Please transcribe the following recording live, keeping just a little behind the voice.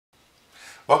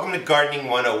Welcome to Gardening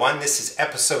 101. This is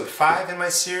episode 5 in my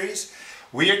series.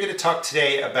 We are going to talk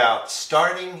today about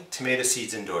starting tomato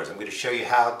seeds indoors. I'm going to show you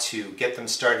how to get them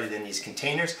started in these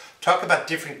containers. Talk about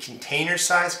different container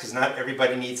size because not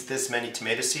everybody needs this many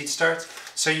tomato seed starts.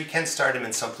 So you can start them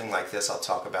in something like this. I'll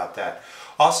talk about that.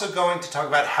 Also going to talk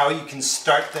about how you can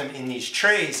start them in these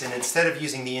trays, and instead of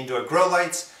using the indoor grow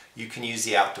lights, you can use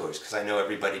the outdoors because I know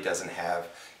everybody doesn't have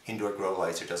indoor grow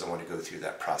lights or doesn't want to go through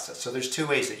that process. So there's two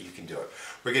ways that you can do it.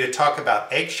 We're going to talk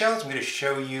about eggshells. I'm going to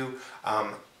show you,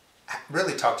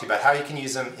 really talk to you about how you can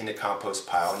use them in a compost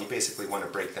pile, and you basically want to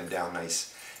break them down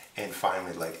nice and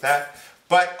finely like that.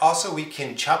 But also we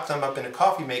can chop them up in a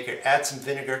coffee maker, add some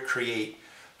vinegar, create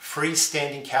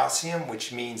freestanding calcium,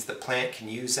 which means the plant can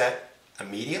use that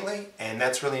immediately, and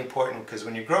that's really important because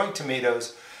when you're growing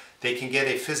tomatoes, they can get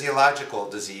a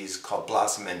physiological disease called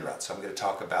blossom end rot. So I'm going to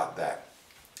talk about that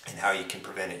and how you can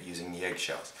prevent it using the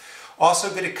eggshells.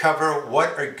 Also going to cover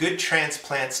what are good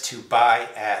transplants to buy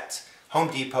at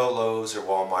Home Depot, Lowe's, or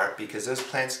Walmart, because those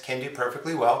plants can do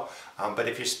perfectly well. But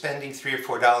if you're spending $3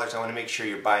 or $4, I want to make sure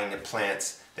you're buying the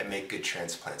plants that make good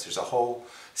transplants. There's a whole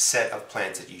set of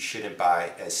plants that you shouldn't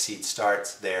buy as seed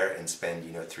starts there and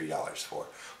spend, $3 for.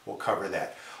 We'll cover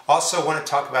that. Also want to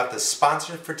talk about the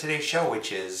sponsor for today's show,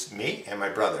 which is me and my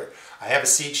brother. I have a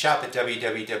seed shop at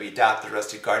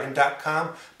www.therustedgarden.com,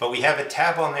 but we have a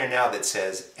tab on there now that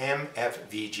says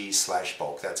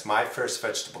MFVG/bulk. That's My First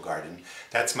Vegetable Garden.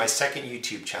 That's my second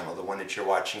YouTube channel, the one that you're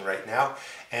watching right now.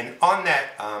 And on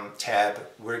that tab,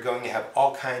 we're going to have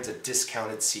all kinds of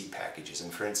discounted seed packages.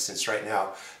 And for instance, right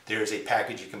now, there's a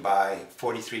package you can buy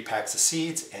 43 packs of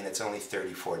seeds, and it's only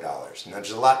 $34. Now, there's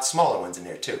a lot smaller ones in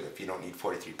there too, if you don't need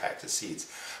 43 packs of seeds.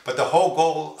 But the whole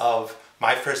goal of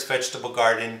My First Vegetable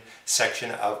Garden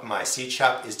section of my seed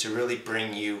shop is to really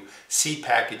bring you seed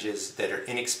packages that are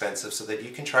inexpensive so that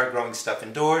you can try growing stuff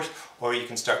indoors, or you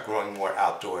can start growing more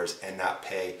outdoors and not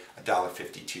pay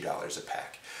 $1.50, $2 a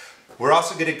pack. We're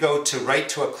also going to go right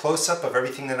to a close-up of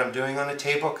everything that I'm doing on the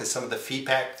table, because some of the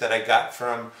feedback that I got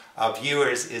from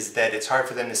viewers is that it's hard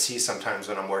for them to see sometimes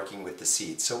when I'm working with the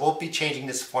seeds. So we'll be changing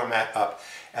this format up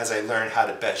as I learn how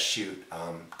to best shoot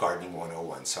Gardening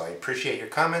 101. So I appreciate your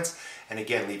comments, and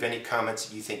again, leave any comments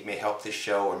that you think may help this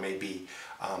show, or maybe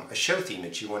a show theme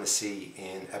that you want to see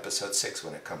in episode 6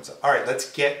 when it comes up. All right, let's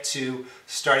get to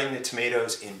starting the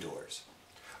tomatoes indoors.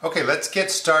 Okay, let's get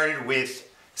started with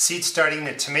seed starting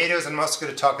the tomatoes. I'm also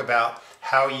going to talk about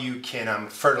how you can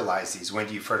fertilize these. When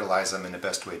do you fertilize them, and the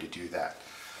best way to do that.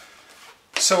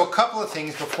 So a couple of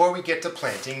things before we get to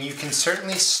planting. You can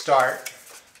certainly start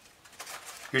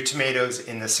your tomatoes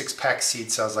in the 6-pack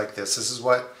seed cells like this. This is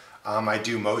what I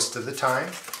do most of the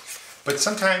time. But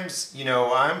sometimes,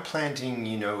 I'm planting,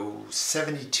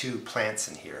 72 plants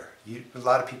in here. A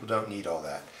lot of people don't need all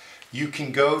that. You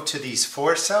can go to these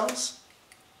 4 cells.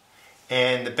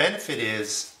 And the benefit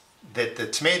is that the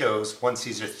tomatoes, once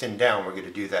these are thinned down, we're going to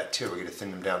do that too. We're going to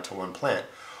thin them down to 1 plant.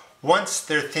 Once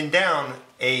they're thinned down,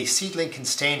 a seedling can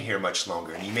stay in here much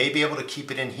longer. And you may be able to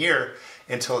keep it in here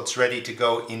until it's ready to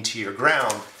go into your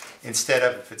ground. Instead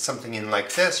of, if it's something in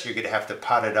like this, you're going to have to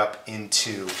pot it up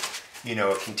into,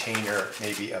 a container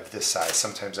maybe of this size.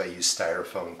 Sometimes I use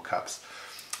styrofoam cups.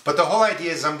 But the whole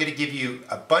idea is I'm going to give you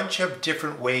a bunch of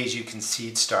different ways you can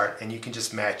seed start, and you can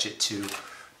just match it to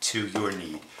your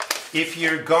need. If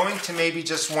you're going to maybe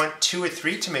just want 2 or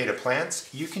 3 tomato plants,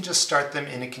 you can just start them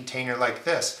in a container like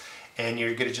this. And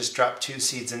you're going to just drop 2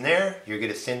 seeds in there. You're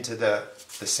going to thin to the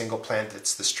single plant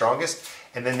that's the strongest.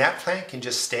 And then that plant can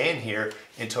just stay in here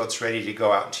until it's ready to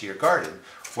go out into your garden.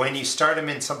 When you start them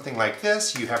in something like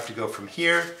this, you have to go from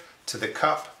here to the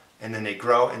cup, and then they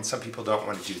grow, and some people don't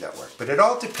want to do that work. But it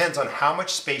all depends on how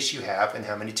much space you have and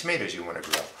how many tomatoes you want to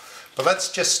grow. But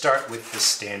let's just start with the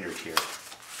standard here.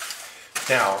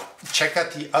 Now, check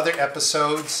out the other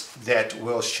episodes that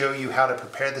will show you how to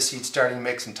prepare the seed starting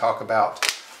mix and talk about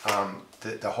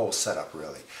the whole setup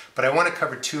really. But I want to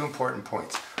cover 2 important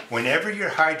points. Whenever you're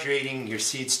hydrating your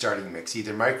seed starting mix,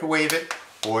 either microwave it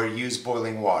or use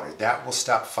boiling water. That will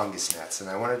stop fungus gnats. And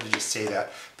I wanted to just say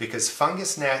that because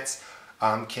fungus gnats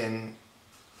can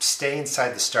stay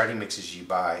inside the starting mixes you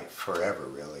buy forever,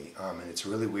 really. And it's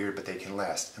really weird, but they can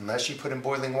last. Unless you put in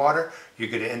boiling water, you're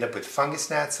going to end up with fungus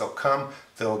gnats. They'll come,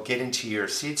 they'll get into your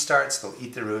seed starts, they'll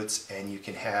eat the roots, and you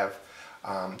can have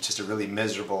just a really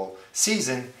miserable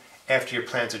season after your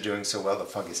plants are doing so well the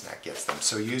fungus gnat gets them.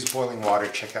 So use boiling water,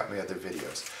 check out my other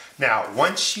videos. Now,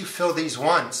 once you fill these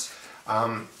once,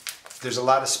 there's a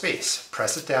lot of space.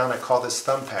 Press it down. I call this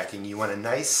thumb packing. You want a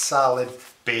nice solid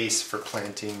base for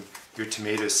planting your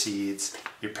tomato seeds,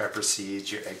 your pepper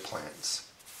seeds, your eggplants.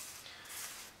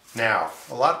 Now,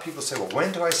 a lot of people say, well,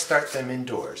 when do I start them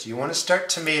indoors? You want to start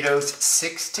tomatoes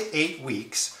 6 to 8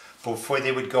 weeks before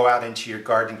they would go out into your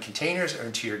garden containers or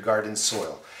into your garden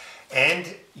soil.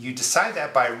 And you decide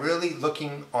that by really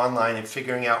looking online and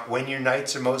figuring out when your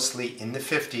nights are mostly in the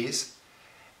 50s,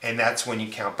 and that's when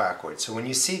you count backwards. So when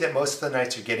you see that most of the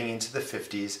nights are getting into the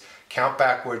 50s, count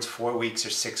backwards 4 weeks or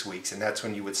 6 weeks, and that's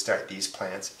when you would start these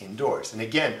plants indoors. And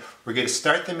again, we're going to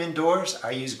start them indoors.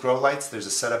 I use grow lights. There's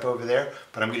a setup over there,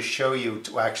 but I'm going to show you,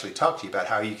 to actually talk to you about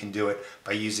how you can do it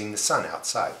by using the sun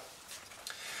outside.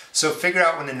 So figure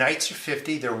out when the nights are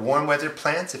 50, they're warm weather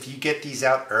plants. If you get these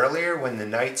out earlier when the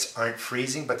nights aren't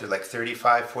freezing, but they're like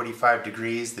 35, 45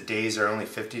 degrees, the days are only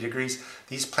 50 degrees,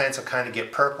 these plants will kind of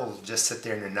get purple, just sit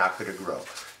there and they're not going to grow.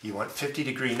 You want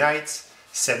 50-degree nights,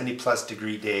 70+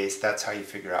 degree days. That's how you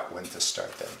figure out when to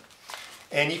start them.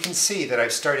 And you can see that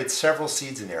I've started several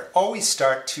seeds in there. Always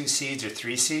start 2 seeds or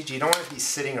 3 seeds. You don't want to be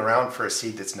sitting around for a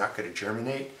seed that's not going to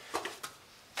germinate.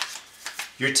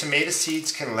 Your tomato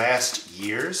seeds can last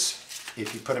years.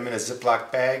 If you put them in a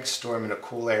Ziploc bag, store them in a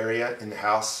cool area in the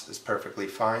house is perfectly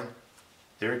fine.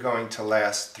 They're going to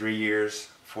last 3 years,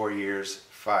 4 years,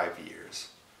 5 years.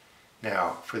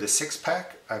 Now, for the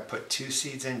 6-pack, I put 2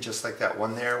 seeds in just like that,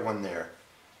 one there, one there.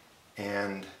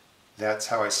 And that's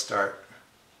how I start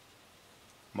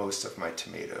most of my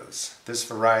tomatoes. This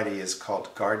variety is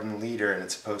called Garden Leader, and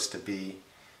it's supposed to be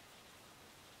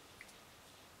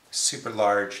super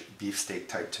large beefsteak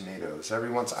type tomatoes. Every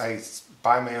once I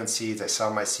buy my own seeds, I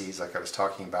sell my seeds like I was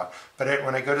talking about, but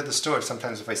when I go to the store,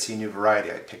 sometimes if I see a new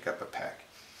variety, I pick up a pack.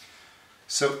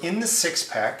 So in the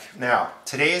 6-pack, now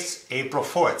today is April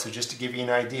 4th, so just to give you an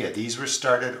idea, these were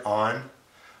started on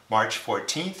March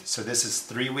 14th, so this is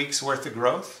 3 weeks worth of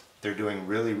growth. They're doing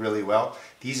really, really well.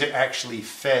 These are actually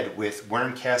fed with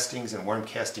worm castings and worm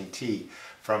casting tea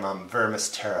from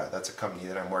Terra. That's a company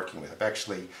that I'm working with. I've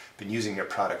actually been using their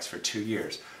products for 2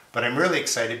 years. But I'm really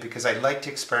excited because I like to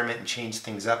experiment and change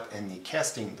things up, and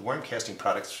the worm casting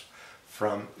products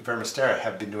from Terra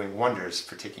have been doing wonders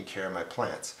for taking care of my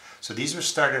plants. So these were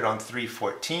started on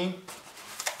 3/14.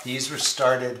 These were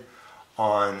started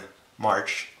on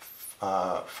March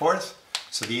 4th.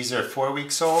 So these are 4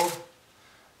 weeks old.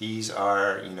 These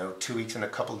are, 2 weeks and a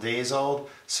couple days old.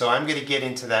 So I'm going to get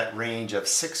into that range of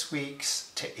 6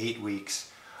 weeks to 8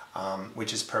 weeks,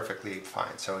 which is perfectly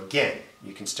fine. So again,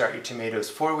 you can start your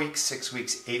tomatoes 4 weeks, 6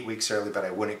 weeks, 8 weeks early, but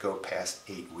I wouldn't go past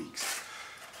 8 weeks.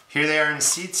 Here they are in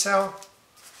seed cell,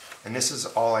 and this is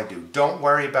all I do. Don't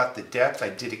worry about the depth. I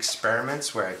did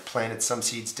experiments where I planted some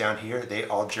seeds down here. They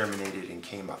all germinated and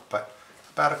came up, but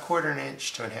about 1/4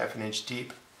 inch to 1/2 inch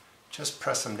deep. Just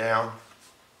press them down.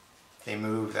 They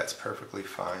move, that's perfectly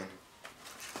fine.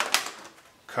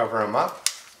 Cover them up.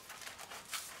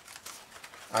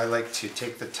 I like to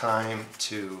take the time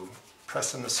to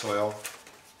press in the soil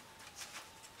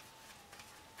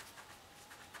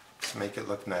to make it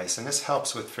look nice, and this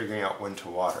helps with figuring out when to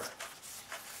water.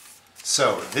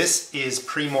 So this is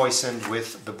pre-moistened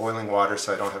with the boiling water,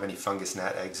 so I don't have any fungus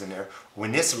gnat eggs in there.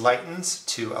 When this lightens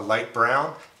to a light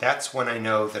brown, that's when I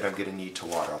know that I'm going to need to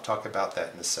water. I'll talk about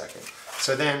that in a second.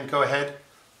 So then go ahead,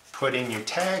 put in your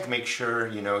tag, make sure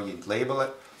you label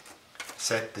it,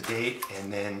 set the date,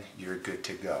 and then you're good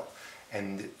to go.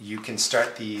 And you can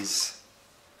start these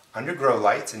under grow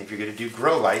lights, and if you're going to do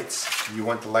grow lights, you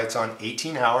want the lights on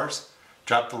 18 hours,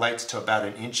 drop the lights to about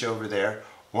 1 inch over there.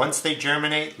 Once they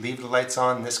germinate, leave the lights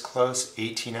on this close,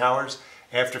 18 hours.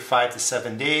 After 5 to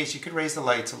 7 days, you could raise the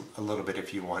lights a little bit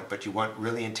if you want, but you want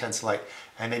really intense light,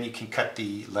 and then you can cut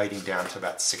the lighting down to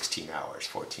about 16 hours,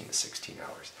 14 to 16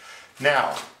 hours.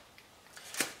 Now,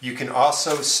 you can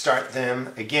also start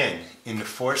them again in the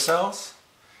 4 cells,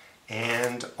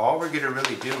 and all we're going to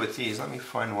really do with these, let me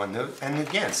find one, and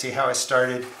again, see how I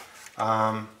started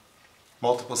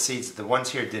multiple seeds. The ones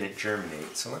here didn't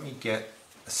germinate, so let me get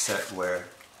a set where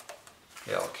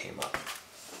they all came up.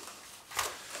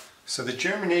 So the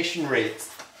germination rate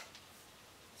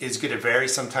is going to vary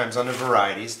sometimes on the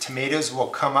varieties. Tomatoes will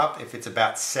come up if it's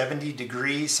about 70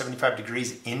 degrees, 75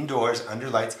 degrees indoors under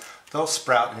lights. They'll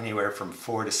sprout in anywhere from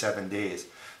 4 to 7 days.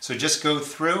 So just go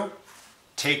through,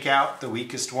 take out the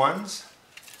weakest ones,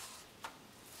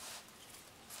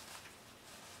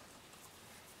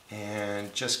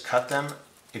 and just cut them.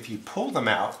 If you pull them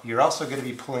out, you're also going to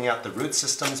be pulling out the root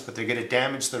systems, but they're going to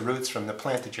damage the roots from the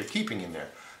plant that you're keeping in there.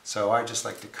 So I just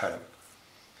like to cut them.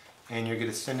 And you're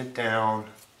going to thin it down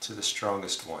to the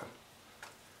strongest one.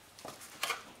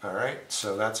 Alright,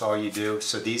 so that's all you do.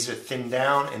 So these are thinned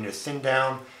down, and they're thinned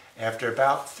down after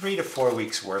about 3 to 4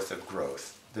 weeks worth of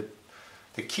growth.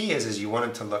 The key is you want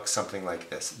it to look something like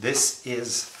this. This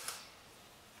is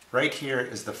right here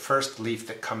is the first leaf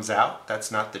that comes out.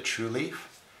 That's not the true leaf.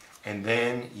 And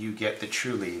then you get the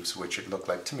true leaves, which look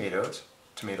like tomatoes,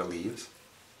 tomato leaves.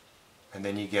 And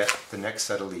then you get the next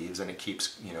set of leaves, and it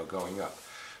keeps, you know, going up.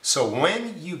 So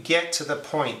when you get to the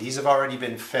point, these have already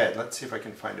been fed. Let's see if I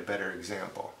can find a better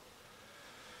example.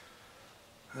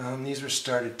 These were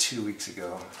started 2 weeks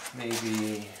ago.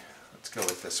 Maybe, let's go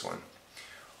with this one.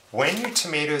 When your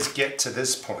tomatoes get to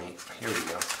this point, here we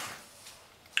go,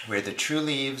 where the true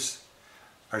leaves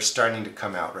are starting to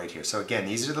come out right here. So again,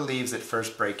 these are the leaves that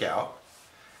first break out,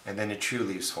 and then the true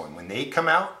leaves form. When they come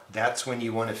out, that's when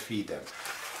you want to feed them.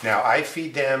 Now I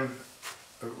feed them,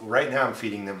 right now I'm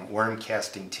feeding them worm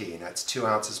casting tea, and that's 2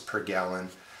 ounces per gallon.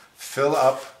 Fill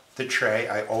up the tray.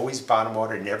 I always bottom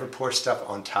water, never pour stuff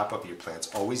on top of your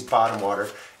plants. Always bottom water,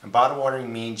 and bottom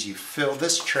watering means you fill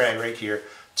this tray right here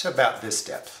to about this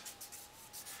depth.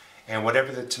 And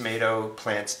whatever the tomato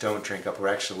plants don't drink up, or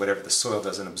actually whatever the soil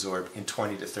doesn't absorb, in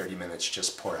 20 to 30 minutes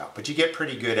just pour out. But you get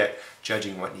pretty good at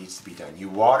judging what needs to be done. You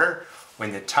water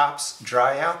when the tops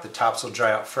dry out. The tops will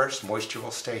dry out first, moisture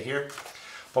will stay here.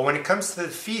 But when it comes to the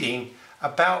feeding,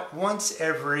 about once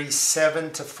every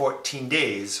 7 to 14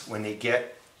 days, when they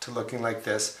get to looking like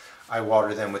this, I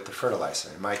water them with the fertilizer.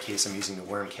 In my case, I'm using the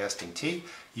worm casting tea.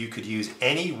 You could use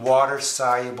any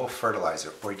water-soluble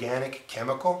fertilizer, organic,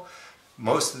 chemical.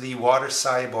 Most of the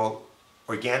water-soluble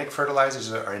organic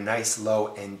fertilizers are a nice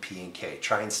low NP and K.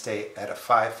 Try and stay at a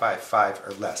 5.55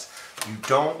 or less. You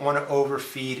don't want to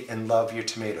overfeed and love your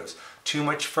tomatoes. Too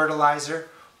much fertilizer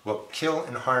will kill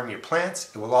and harm your plants.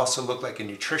 It will also look like a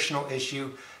nutritional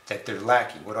issue that they're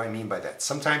lacking. What do I mean by that?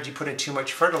 Sometimes you put in too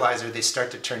much fertilizer, they start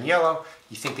to turn yellow.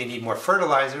 You think they need more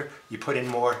fertilizer, you put in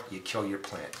more, you kill your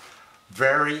plant.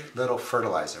 Very little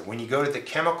fertilizer. When you go to the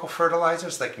chemical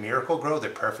fertilizers like Miracle-Gro, they're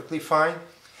perfectly fine,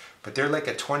 but they're like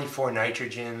a 24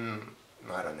 nitrogen,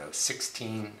 I don't know,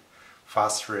 16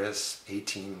 phosphorus,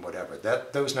 18 whatever.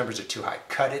 Those numbers are too high.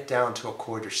 Cut it down to a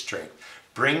quarter strength.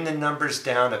 Bring the numbers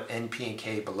down of NP and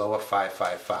K below a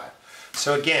 5.55.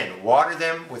 So again, water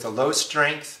them with a low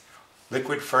strength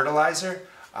liquid fertilizer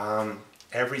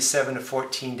every 7 to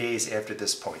 14 days after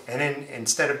this point. And then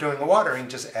instead of doing a watering,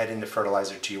 just add in the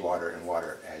fertilizer to your water and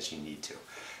water as you need to.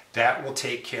 That will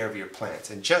take care of your plants.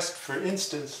 And just for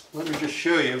instance, let me just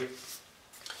show you.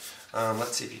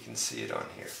 Let's see if you can see it on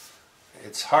here.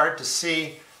 It's hard to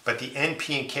see, but the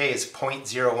NP and K is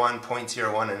 0.01,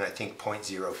 0.01, and I think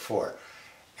 0.04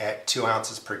 at 2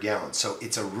 ounces per gallon. So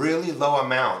it's a really low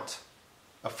amount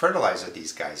of fertilizer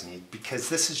these guys need, because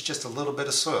this is just a little bit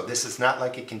of soil. This is not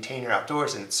like a container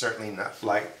outdoors, and it's certainly not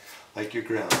like your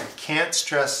ground. I can't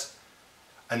stress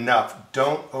enough,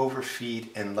 don't overfeed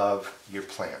and love your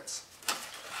plants.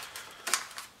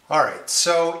 Alright,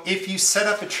 so if you set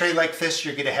up a tray like this,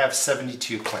 you're going to have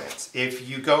 72 plants. If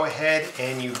you go ahead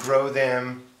and you grow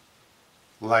them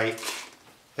like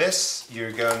this,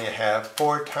 you're going to have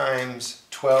 4 times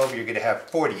 12, you're going to have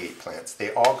 48 plants.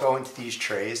 They all go into these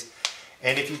trays.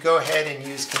 And if you go ahead and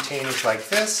use containers like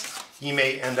this, you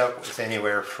may end up with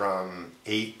anywhere from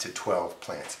 8 to 12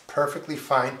 plants. Perfectly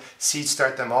fine. Seed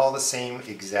start them all the same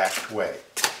exact way.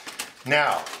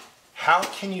 Now, how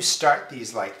can you start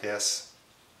these like this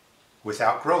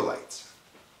without grow lights?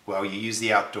 Well, you use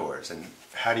the outdoors. And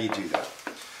how do you do that?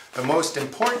 The most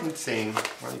important thing,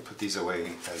 let me put these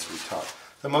away as we talk.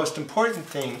 The most important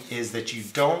thing is that you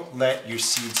don't let your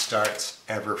seed starts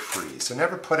ever freeze. So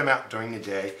never put them out during the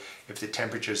day if the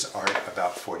temperatures aren't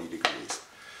about 40 degrees.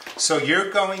 So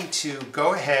you're going to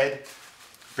go ahead,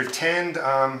 pretend,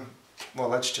 well,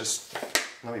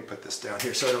 let me put this down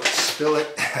here so I don't spill it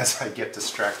as I get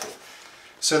distracted.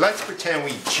 So let's pretend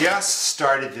we just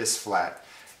started this flat.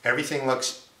 Everything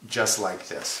looks just like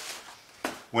this.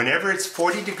 Whenever it's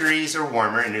 40 degrees or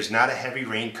warmer and there's not a heavy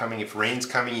rain coming, if rain's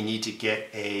coming, you need to get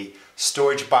a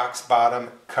storage box bottom,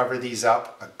 cover these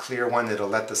up, a clear one that'll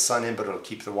let the sun in but it'll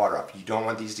keep the water off. You don't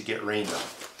want these to get rained on.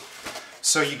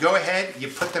 So you go ahead, you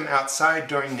put them outside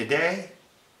during the day.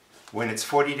 When it's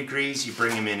 40 degrees, you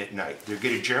bring them in at night. They're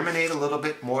going to germinate a little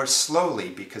bit more slowly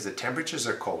because the temperatures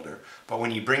are colder, but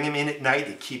when you bring them in at night,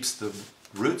 it keeps the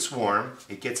roots warm,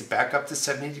 it gets it back up to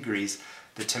 70 degrees.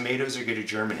 The tomatoes are going to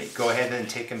germinate. Go ahead and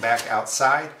take them back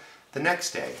outside the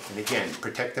next day. And again,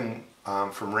 protect them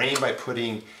from rain by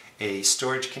putting a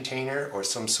storage container or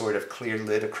some sort of clear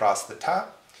lid across the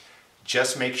top.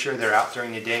 Just make sure they're out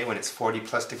during the day when it's 40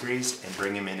 plus degrees and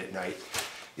bring them in at night.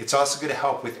 It's also going to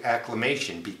help with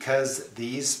acclimation because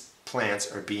these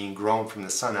plants are being grown from the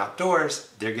sun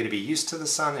outdoors. They're going to be used to the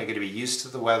sun, they're going to be used to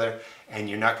the weather, and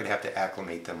you're not going to have to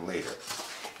acclimate them later.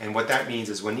 And what that means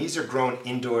is when these are grown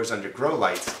indoors under grow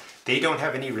lights, they don't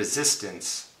have any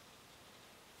resistance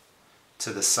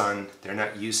to the sun, they're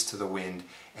not used to the wind,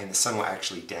 and the sun will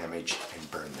actually damage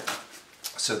and burn them.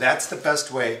 So that's the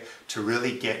best way to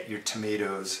really get your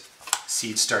tomatoes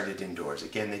seed started indoors.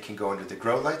 Again, they can go under the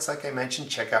grow lights like I mentioned.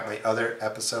 Check out my other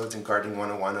episodes in Gardening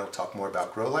 101, I'll talk more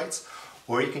about grow lights,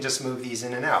 or you can just move these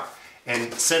in and out.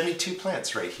 And 72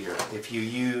 plants right here. If you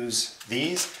use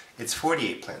these, it's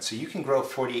 48 plants. So you can grow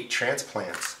 48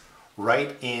 transplants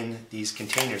right in these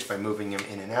containers by moving them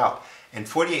in and out. And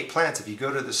 48 plants, if you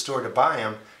go to the store to buy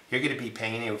them, you're going to be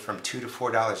paying anywhere from $2 to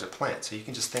 $4 a plant. So you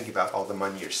can just think about all the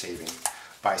money you're saving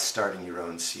by starting your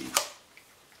own seed.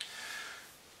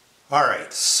 All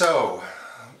right, so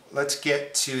let's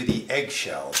get to the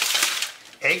eggshells.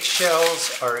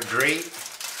 Eggshells are a great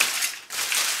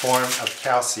form of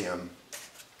calcium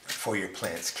for your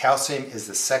plants. Calcium is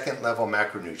the second level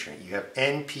macronutrient. You have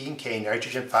N, P, and K,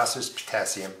 nitrogen, phosphorus,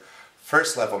 potassium,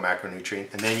 first level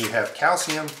macronutrient, and then you have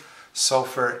calcium,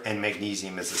 sulfur, and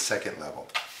magnesium as the second level.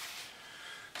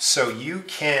 So you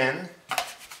can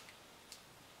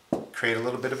create a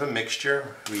little bit of a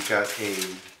mixture. We've got a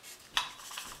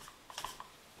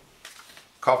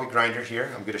coffee grinder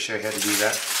here. I'm going to show you how to do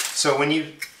that. So when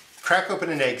you crack open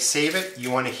an egg, save it. You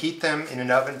want to heat them in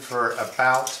an oven for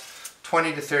about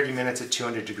 20 to 30 minutes at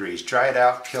 200 degrees. Dry it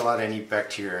out, peel out any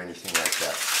bacteria or anything like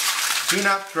that. Do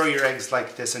not throw your eggs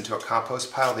like this into a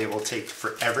compost pile. They will take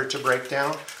forever to break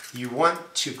down. You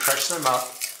want to crush them up,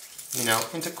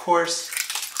 into coarse,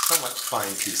 somewhat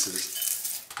fine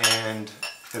pieces, and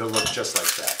it'll look just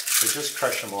like that. So just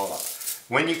crush them all up.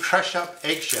 When you crush up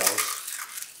eggshells,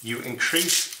 you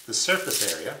increase the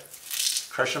surface area.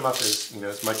 Crush them up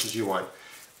as much as you want.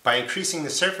 By increasing the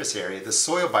surface area, the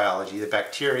soil biology, the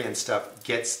bacteria and stuff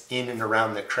gets in and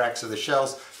around the cracks of the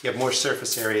shells. You have more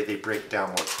surface area, they break down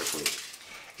more quickly.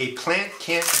 A plant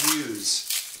can't use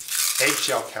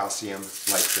eggshell calcium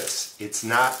like this. It's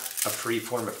not a free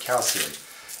form of calcium.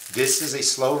 This is a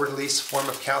slow release form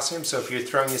of calcium, so if you're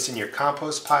throwing this in your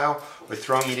compost pile or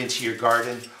throwing it into your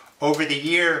garden, over the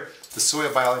year, the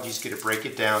soil biology is going to break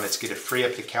it down, it's going to free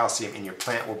up the calcium, and your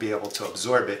plant will be able to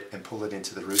absorb it and pull it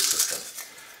into the root system.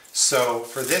 So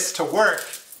for this to work,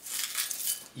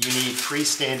 you need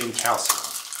freestanding calcium.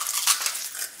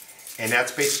 And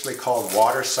that's basically called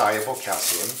water-soluble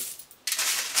calcium.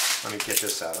 Let me get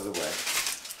this out of the way.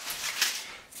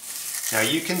 Now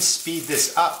you can speed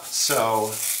this up, so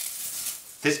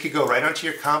this could go right onto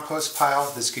your compost pile,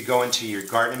 this could go into your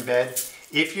garden bed.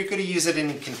 If you're going to use it in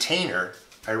a container,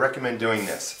 I recommend doing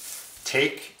this.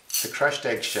 Take the crushed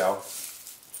eggshell.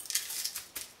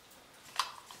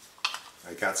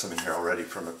 I got some in here already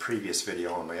from a previous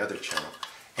video on my other channel.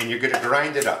 And you're going to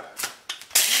grind it up.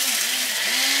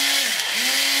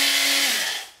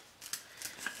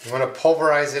 You want to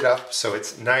pulverize it up so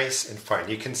it's nice and fine.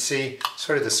 You can see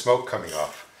sort of the smoke coming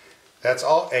off. That's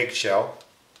all eggshell.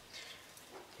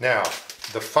 Now,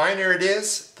 the finer it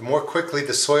is, the more quickly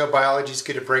the soil biology is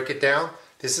going to break it down.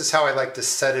 This is how I like to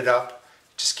set it up.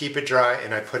 Just keep it dry,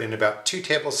 and I put in about 2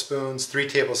 tablespoons, 3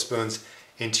 tablespoons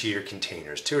into your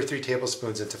containers. 2 or 3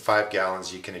 tablespoons into 5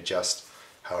 gallons. You can adjust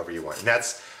however you want. And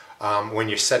that's when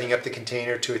you're setting up the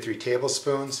container, 2 or 3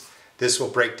 tablespoons. This will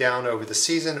break down over the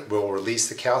season, will release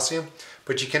the calcium,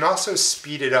 but you can also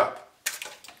speed it up.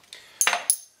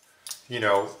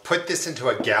 Put this into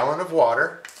a gallon of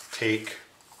water, take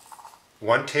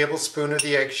 1 tablespoon of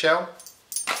the eggshell,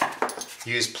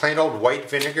 use plain old white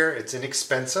vinegar, it's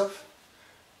inexpensive.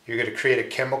 You're going to create a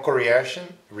chemical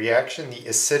reaction. The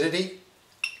acidity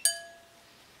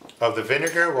of the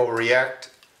vinegar will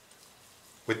react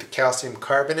with the calcium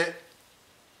carbonate.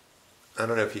 I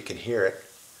don't know if you can hear it,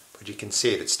 but you can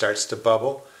see it. It starts to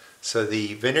bubble. So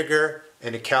the vinegar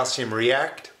and the calcium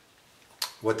react.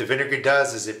 What the vinegar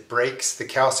does is it breaks the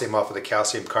calcium off of the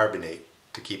calcium carbonate,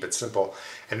 to keep it simple.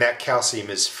 And that calcium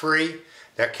is free.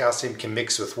 That calcium can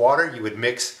mix with water. You would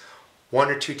mix 1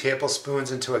 or 2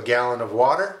 tablespoons into a gallon of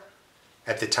water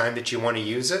at the time that you want to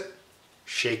use it.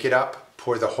 Shake it up.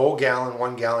 Pour the whole gallon,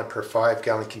 1 gallon per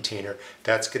 5-gallon container.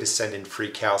 That's going to send in free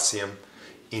calcium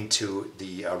into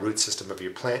the root system of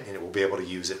your plant, and it will be able to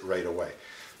use it right away.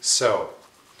 So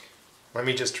let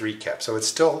me just recap. So it's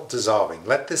still dissolving.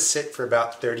 Let this sit for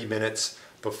about 30 minutes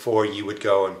before you would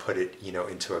go and put it,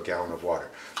 into a gallon of water.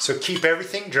 So keep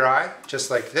everything dry, just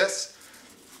like this.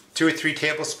 2 or 3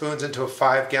 tablespoons into a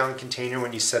 5-gallon container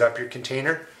when you set up your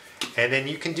container. And then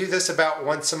you can do this about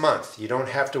once a month. You don't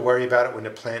have to worry about it when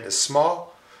the plant is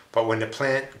small, but when the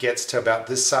plant gets to about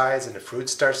this size and the fruit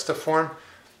starts to form,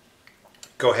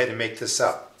 go ahead and make this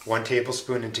up. 1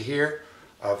 tablespoon into here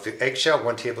of the eggshell,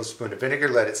 1 tablespoon of vinegar,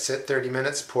 let it sit 30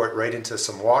 minutes, pour it right into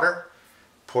some water,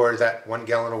 pour that 1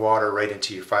 gallon of water right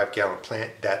into your 5-gallon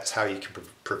plant. That's how you can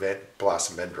prevent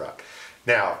blossom end rot.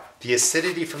 Now, the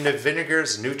acidity from the vinegar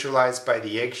is neutralized by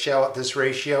the eggshell at this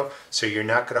ratio, so you're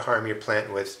not going to harm your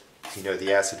plant with,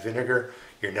 the acid vinegar.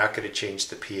 You're not going to change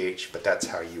the pH, but that's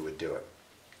how you would do it.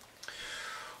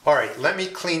 All right, let me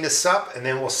clean this up and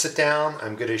then we'll sit down.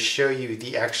 I'm going to show you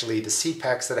the seed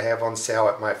packs that I have on sale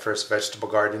at my First Vegetable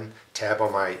Garden tab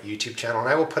on my YouTube channel, and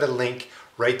I will put a link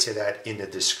right to that in the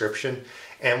description.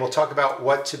 And we'll talk about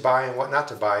what to buy and what not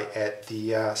to buy at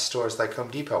the stores like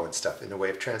Home Depot and stuff in the way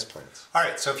of transplants. All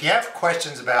right, so if you have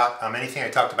questions about anything I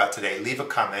talked about today, leave a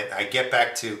comment. I get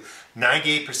back to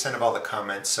 98% of all the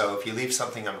comments, so if you leave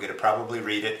something, I'm going to probably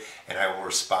read it and I will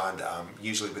respond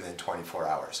usually within 24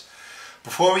 hours.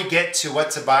 Before we get to what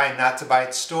to buy and not to buy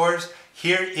at stores,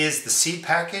 here is the seed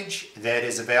package that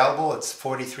is available. It's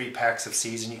 43 packs of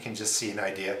seeds, and you can just see an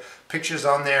idea. Pictures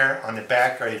on there. On the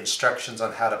back are instructions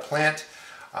on how to plant.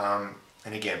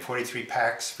 And again, 43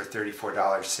 packs for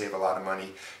 $34, save a lot of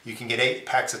money. You can get 8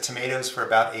 packs of tomatoes for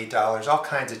about $8, all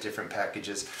kinds of different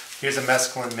packages. Here's a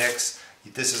mesclun mix.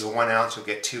 This is a 1 ounce. You'll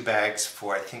get 2 bags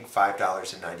for, I think,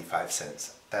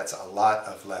 $5.95. That's a lot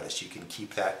of lettuce. You can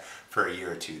keep that for a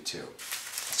year or two too.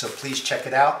 So please check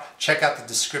it out. Check out the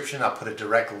description. I'll put a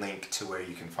direct link to where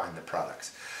you can find the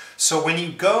products. So when you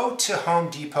go to Home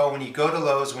Depot, when you go to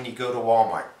Lowe's, when you go to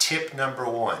Walmart, tip number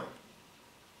 1.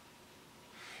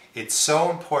 It's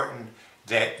so important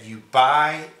that you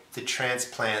buy the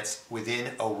transplants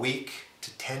within a week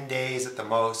to 10 days at the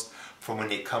most from when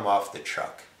they come off the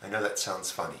truck. I know that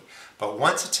sounds funny, but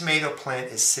once a tomato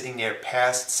plant is sitting there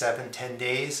past 7-10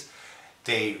 days,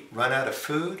 they run out of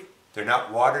food, they're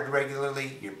not watered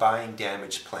regularly, you're buying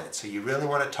damaged plants. So you really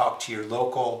want to talk to your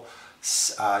local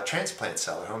transplant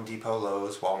seller, Home Depot,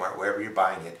 Lowe's, Walmart, wherever you're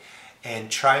buying it,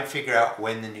 and try and figure out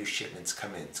when the new shipments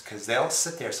come in, because they'll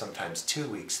sit there sometimes 2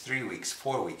 weeks, 3 weeks,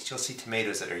 4 weeks. You'll see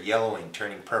tomatoes that are yellowing,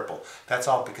 turning purple. That's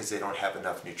all because they don't have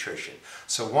enough nutrition.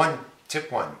 So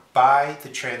tip 1, buy the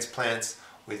transplants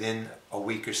within a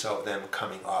week or so of them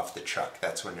coming off the truck.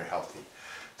 That's when they're healthy.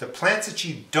 The plants that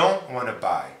you don't want to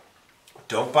buy,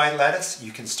 don't buy lettuce.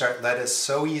 You can start lettuce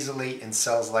so easily in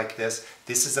cells like this.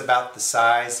 This is about the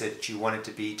size that you want it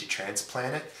to be to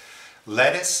transplant it.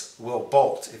 Lettuce will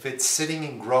bolt. If it's sitting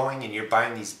and growing and you're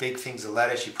buying these big things of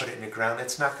lettuce, you put it in the ground,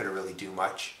 it's not going to really do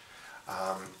much.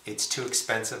 It's too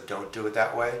expensive. Don't do it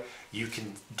that way. You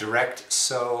can direct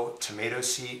sow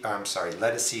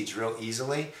lettuce seeds real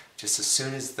easily. Just as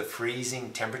soon as the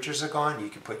freezing temperatures are gone, you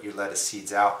can put your lettuce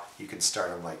seeds out. You can start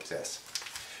them like this.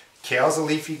 Kale's a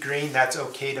leafy green. That's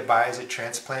okay to buy as a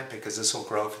transplant because this will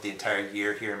grow for the entire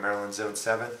year here in Maryland Zone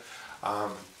 7.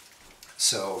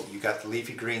 So you got the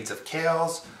leafy greens of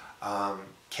kales,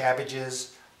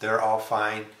 cabbages, they're all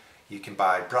fine. You can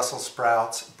buy Brussels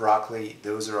sprouts, broccoli,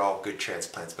 those are all good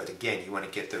transplants. But again, you want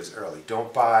to get those early.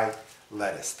 Don't buy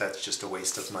lettuce, that's just a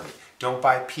waste of money. Don't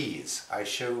buy peas. I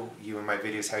show you in my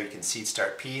videos how you can seed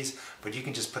start peas, but you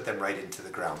can just put them right into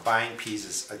the ground. Buying peas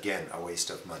is, again, a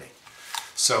waste of money.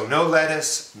 So no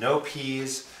lettuce, no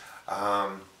peas.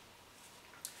 I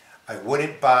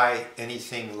wouldn't buy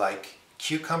anything like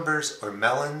cucumbers or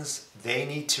melons. They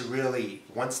need to really,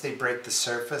 once they break the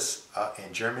surface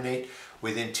and germinate,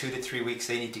 within 2 to 3 weeks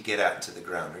they need to get out into the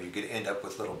ground, or you're going to end up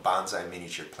with little bonsai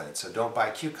miniature plants. So don't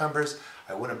buy cucumbers.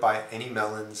 I wouldn't buy any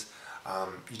melons.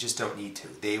 You just don't need to.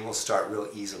 They will start real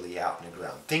easily out in the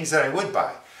ground. Things that I would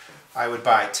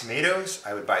buy tomatoes,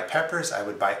 I would buy peppers, I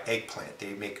would buy eggplant.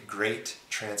 They make great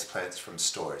transplants from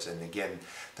stores. And again,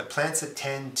 the plants that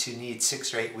tend to need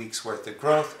 6 or 8 weeks worth of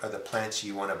growth are the plants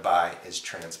you want to buy as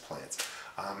transplants.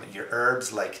 Your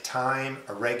herbs like thyme,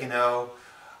 oregano,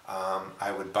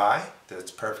 I would buy.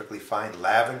 That's perfectly fine.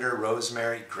 Lavender,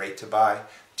 rosemary, great to buy.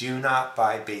 Do not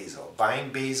buy basil.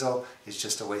 Buying basil is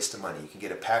just a waste of money. You can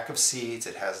get a pack of seeds.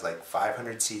 It has like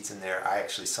 500 seeds in there. I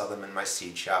actually sell them in my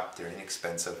seed shop. They're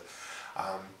inexpensive.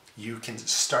 You can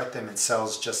start them in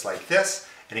cells just like this.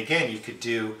 And again, you could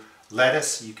do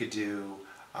lettuce. You could do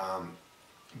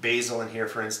basil in here,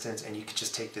 for instance, and you could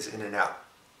just take this in and out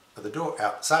of the door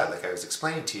outside like I was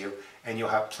explaining to you, and you'll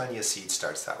have plenty of seed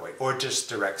starts that way, or just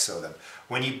direct sow them.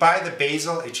 When you buy the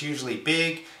basil, it's usually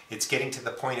big, it's getting to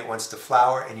the point it wants to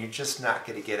flower, and you're just not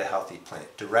going to get a healthy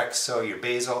plant. Direct sow your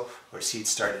basil or seed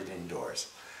started indoors.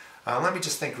 Let me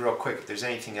just think real quick if there's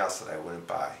anything else that I wouldn't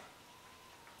buy.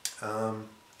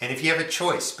 And if you have a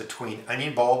choice between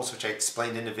onion bulbs, which I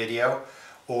explained in the video,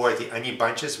 or the onion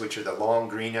bunches, which are the long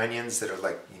green onions that are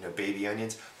like, baby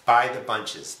onions, buy the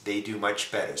bunches. They do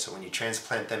much better. So when you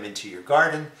transplant them into your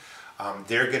garden,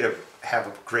 they're going to have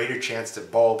a greater chance to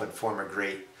bulb and form a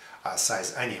great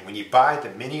size onion. When you buy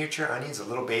the miniature onions, the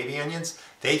little baby onions,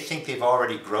 they think they've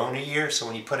already grown a year, so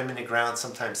when you put them in the ground,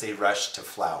 sometimes they rush to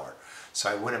flower. So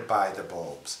I wouldn't buy the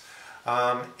bulbs.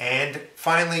 And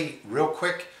finally, real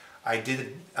quick, I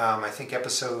did, I think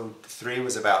episode 3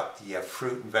 was about the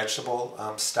fruit and vegetable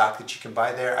stock that you can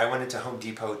buy there. I went into Home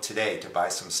Depot today to buy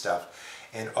some stuff.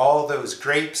 And all those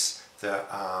grapes, the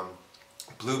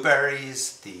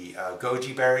blueberries, the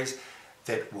goji berries,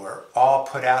 that were all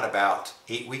put out about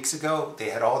 8 weeks ago,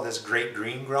 they had all this great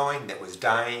green growing that was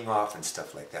dying off and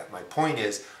stuff like that. My point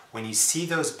is, when you see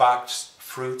those boxed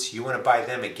fruits, you want to buy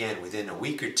them again within a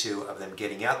week or 2 of them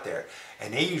getting out there.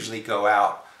 And they usually go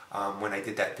out when I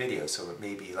did that video, so it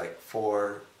may be like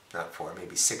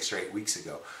maybe 6 or 8 weeks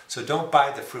ago. So don't buy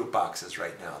the fruit boxes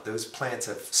right now. Those plants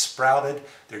have sprouted,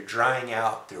 they're drying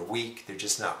out, they're weak, they're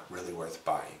just not really worth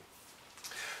buying.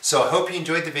 So I hope you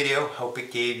enjoyed the video. Hope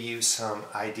it gave you some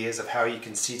ideas of how you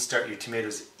can seed start your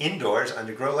tomatoes indoors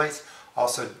under grow lights.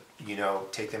 Also, you know,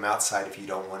 take them outside if you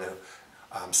don't want to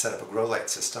set up a grow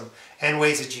light system, and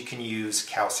ways that you can use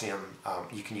calcium,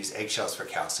 you can use eggshells for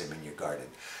calcium in your garden.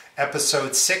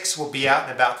 Episode 6 will be out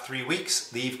in about 3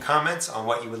 weeks. Leave comments on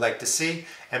what you would like to see,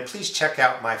 and please check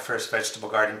out my First Vegetable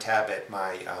Garden tab at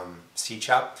my seed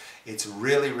shop. It's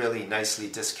really, really nicely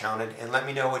discounted, and let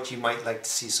me know what you might like to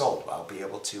see sold. I'll be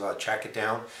able to track it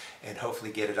down and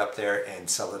hopefully get it up there and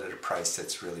sell it at a price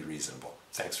that's really reasonable.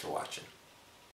 Thanks for watching.